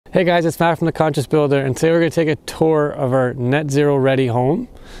Hey guys, it's Matt from The Conscious Builder, and today we're going to take a tour of our Net Zero Ready home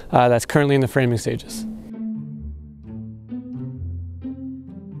that's currently in the framing stages.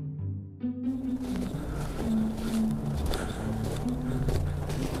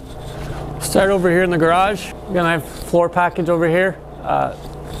 Start over here in the garage. We're going to have floor package over here.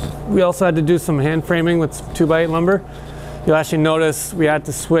 We also had to do some hand framing with 2x8 lumber. You'll actually notice we had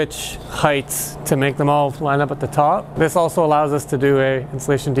to switch heights to make them all line up at the top. This also allows us to do a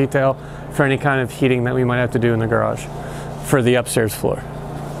insulation detail for any kind of heating that we might have to do in the garage for the upstairs floor.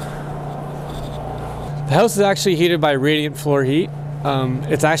 The house is actually heated by radiant floor heat.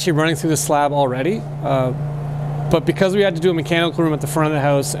 It's actually running through the slab already, but because we had to do a mechanical room at the front of the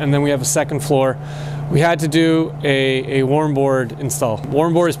house and then we have a second floor, we had to do a warm board install.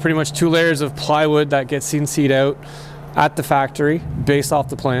 Warm board is pretty much 2 layers of plywood that get CNC'd out at the factory based off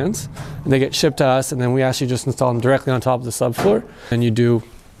the plans, and they get shipped to us, and then we actually just install them directly on top of the subfloor, and you do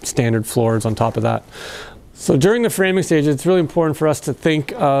standard floors on top of that. So during the framing stage, it's really important for us to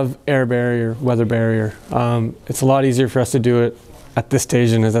think of air barrier, weather barrier. It's a lot easier for us to do it at this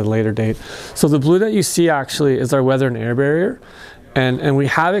stage than at a later date. So the blue that you see actually is our weather and air barrier, and we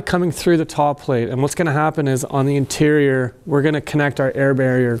have it coming through the top plate, and what's going to happen is on the interior we're going to connect our air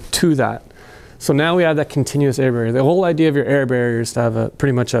barrier to that. So now we have that continuous air barrier. The whole idea of your air barrier is to have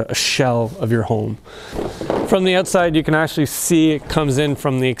pretty much a shell of your home. From the outside, you can actually see it comes in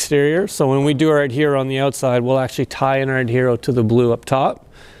from the exterior. So when we do our adhero on the outside, we'll actually tie in our adhero to the blue up top,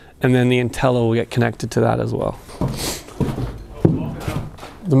 and then the Intello will get connected to that as well.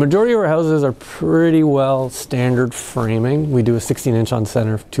 The majority of our houses are pretty well standard framing. We do a 16-inch on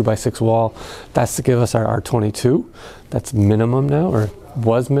center 2x6 wall. That's to give us our R22. That's minimum now, or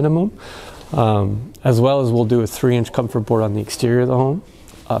was minimum. As well as we'll do a 3-inch comfort board on the exterior of the home,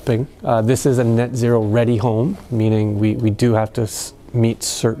 upping. This is a net zero ready home, meaning we do have to meet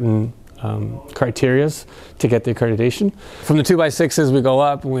certain criterias to get the accreditation. From the 2x6s we go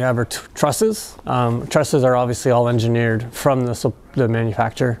up and we have our trusses. Trusses are obviously all engineered from the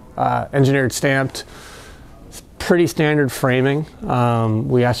manufacturer, engineered, stamped. It's pretty standard framing.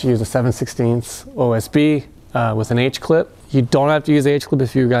 We actually use a 7/16 OSB with an H-clip. You don't have to use the H-clip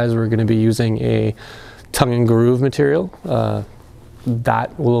if you guys were going to be using a tongue and groove material.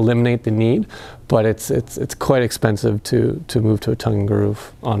 That will eliminate the need, but it's quite expensive to move to a tongue and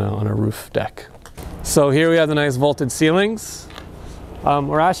groove on a roof deck. So here we have the nice vaulted ceilings.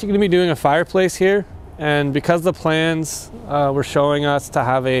 We're actually going to be doing a fireplace here, and because the plans were showing us to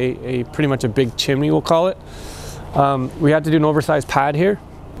have a pretty much a big chimney, we'll call it, we had to do an oversized pad here.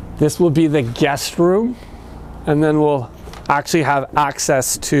 This will be the guest room, and then we'll actually have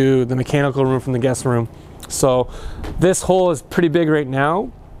access to the mechanical room from the guest room. So this hole is pretty big right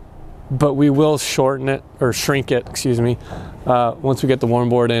now, but we will shorten it, or shrink it, excuse me, once we get the warm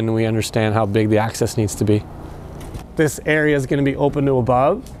board in and we understand how big the access needs to be. This area is going to be open to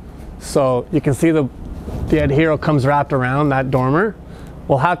above, so you can see the adhero comes wrapped around that dormer.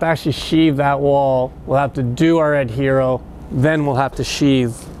 We'll have to actually sheathe that wall. We'll have to do our adhero, then we'll have to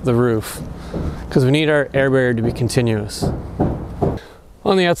sheathe the roof, because we need our air barrier to be continuous.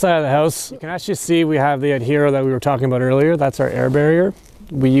 On the outside of the house, you can actually see we have the adhero that we were talking about earlier. That's our air barrier.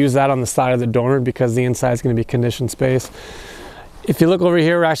 We use that on the side of the dormer because the inside is going to be conditioned space. If you look over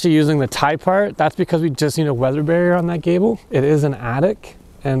here, we're actually using the tie part. That's because we just need a weather barrier on that gable. It is an attic,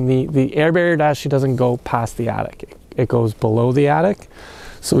 and the air barrier actually doesn't go past the attic. It goes below the attic.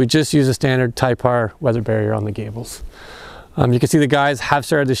 So we just use a standard tie par weather barrier on the gables. You can see the guys have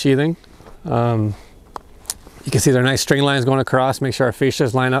started the sheathing. You can see there are nice string lines going across, make sure our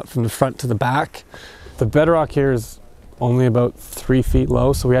fascias line up from the front to the back. The bedrock here is only about 3 feet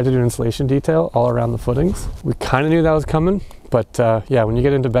low, so we had to do an insulation detail all around the footings. We kind of knew that was coming, but yeah, when you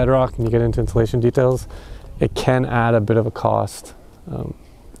get into bedrock and you get into insulation details, it can add a bit of a cost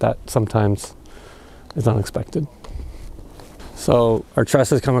that sometimes is unexpected. So our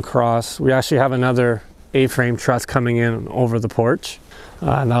trusses come across. We actually have another A-frame truss coming in over the porch,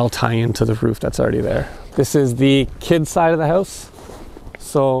 and that'll tie into the roof that's already there. This is the kids side of the house.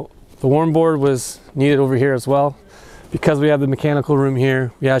 So the warm board was needed over here as well. Because we have the mechanical room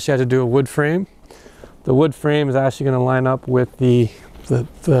here, we actually had to do a wood frame. The wood frame is actually going to line up with the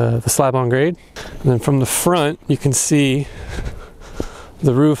slab on grade. And then from the front, you can see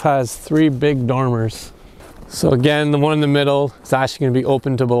the roof has 3 big dormers. So again, the one in the middle is actually going to be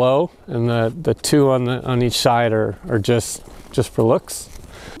open to below, and the 2 on each side are just for looks.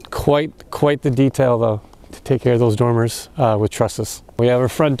 Quite the detail though, to take care of those dormers with trusses. We have our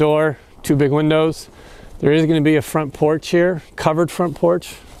front door, 2 big windows. There is going to be a front porch here, covered front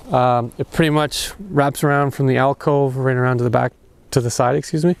porch. It pretty much wraps around from the alcove right around to the back to the side,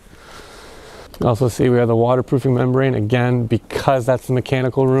 excuse me. Also see we have the waterproofing membrane. Again, because that's the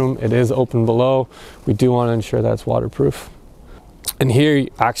mechanical room, it is open below. We do want to ensure that's waterproof. And here,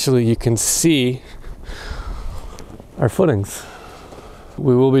 actually, you can see our footings.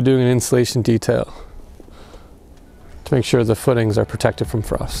 We will be doing an insulation detail to make sure the footings are protected from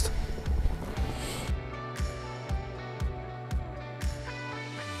frost.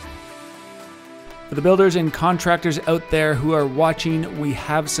 For the builders and contractors out there who are watching, we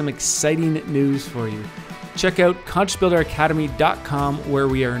have some exciting news for you. Check out ConsciousBuilderAcademy.com, where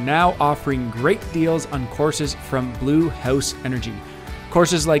we are now offering great deals on courses from Blue House Energy.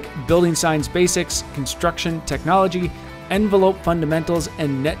 Courses like Building Science Basics, Construction Technology, Envelope Fundamentals,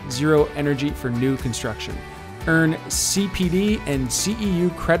 and Net Zero Energy for new construction. Earn CPD and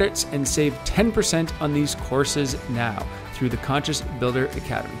CEU credits and save 10% on these courses now through the Conscious Builder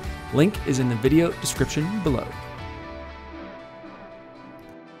Academy. Link is in the video description below.